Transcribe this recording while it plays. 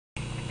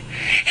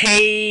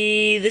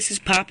Hey, this is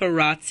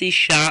Paparazzi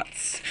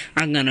Shots.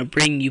 I'm gonna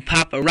bring you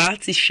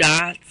paparazzi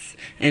shots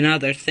and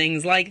other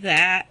things like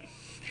that.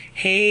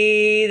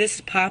 Hey, this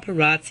is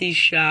Paparazzi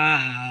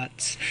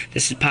Shots.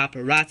 This is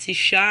Paparazzi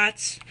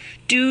Shots.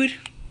 Dude,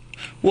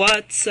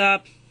 what's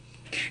up?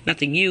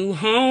 Nothing, you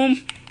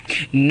home?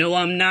 No,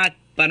 I'm not,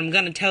 but I'm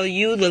gonna tell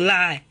you the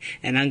lie.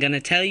 And I'm gonna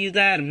tell you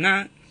that I'm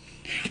not.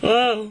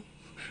 Oh,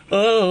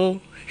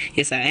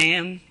 yes I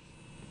am.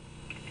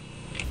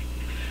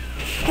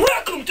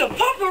 Welcome to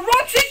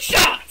Paparazzi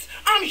Shots!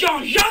 I'm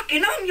Jean-Jacques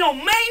and I'm your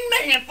main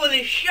man for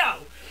this show.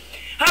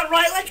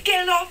 Alright, let's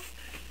get it off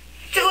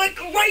to a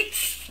great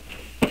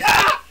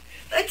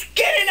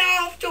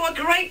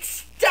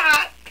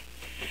start.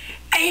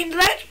 And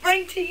let's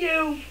bring to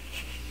you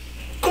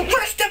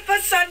Christopher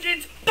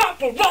Sundin's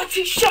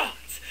Paparazzi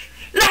Shots.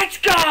 Let's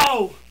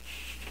go!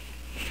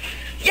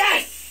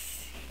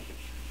 Yes!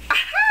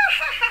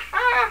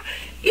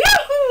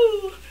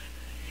 Yoo-hoo!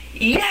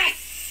 Yes!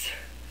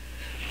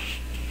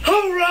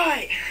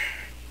 Alright,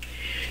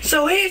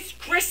 so here's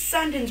Chris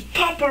Sundin's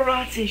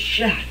Paparazzi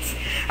Shots.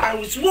 I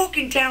was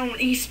walking down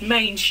East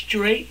Main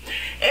Street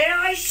and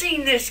I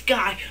seen this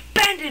guy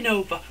bending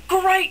over,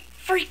 great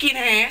freaking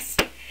ass,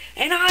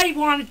 and I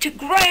wanted to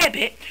grab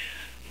it,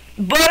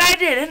 but I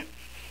didn't.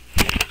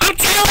 I'm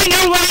telling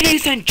you,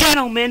 ladies and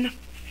gentlemen,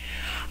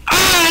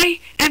 I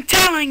am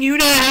telling you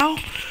now,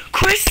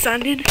 Chris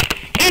Sundin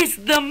is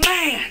the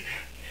man.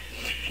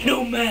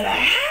 No matter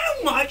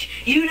how much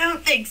you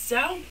don't think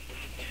so.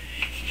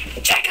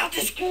 Check out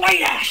this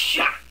great ass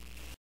shot.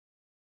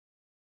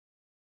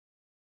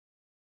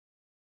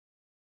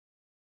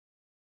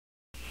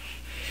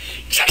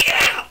 Check it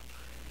out.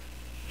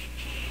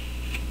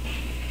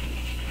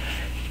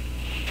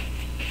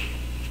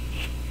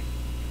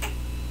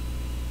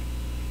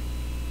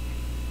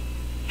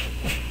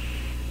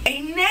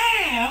 And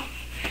now,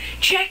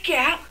 check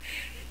out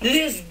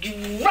this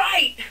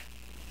great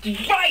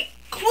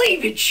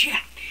cleavage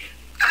shot.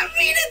 I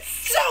mean, it's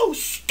so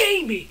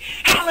steamy.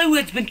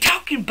 Hollywood's been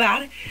talking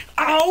about it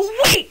all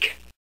week.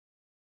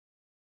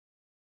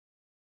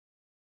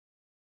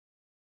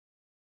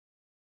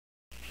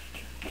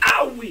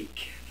 All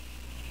week.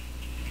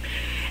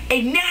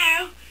 And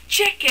now,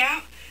 check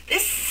out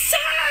this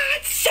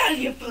side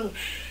cellular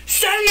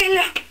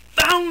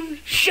phone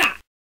shot.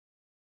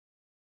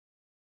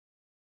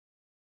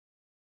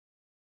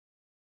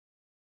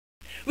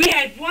 We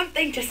had one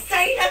thing to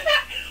say to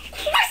that,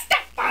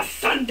 Christopher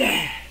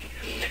Sundin.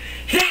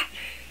 That,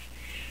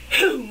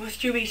 who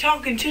must you be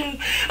talking to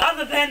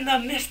other than the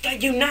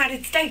Mr.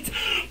 United States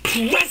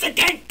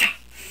President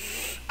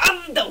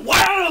of the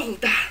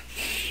world?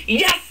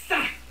 Yes,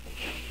 sir.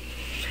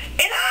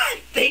 And I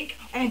think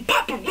on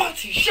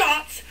Paparazzi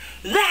Shots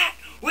that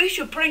we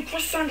should bring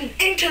Chris Sundin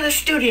into the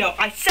studio.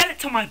 I said it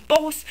to my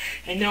boss,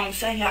 and now I'm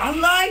saying it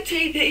on live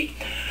TV.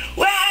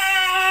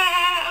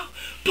 Wow!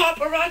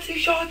 Paparazzi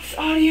Shots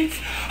audience,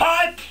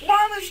 I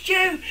promised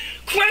you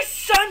Chris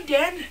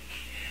Sundin,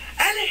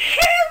 and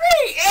here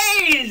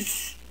he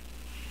is!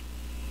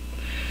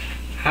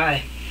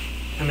 Hi,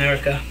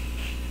 America.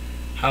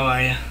 How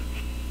are you?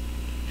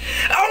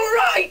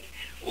 Alright!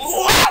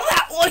 Well,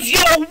 that was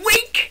your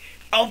week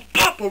of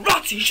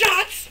Paparazzi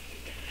Shots!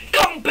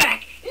 Come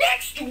back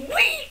next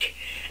week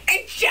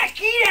and check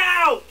it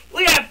out!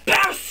 We have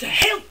Paris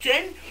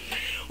Hilton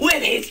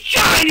with his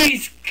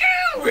Chinese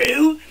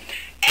guru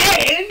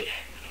and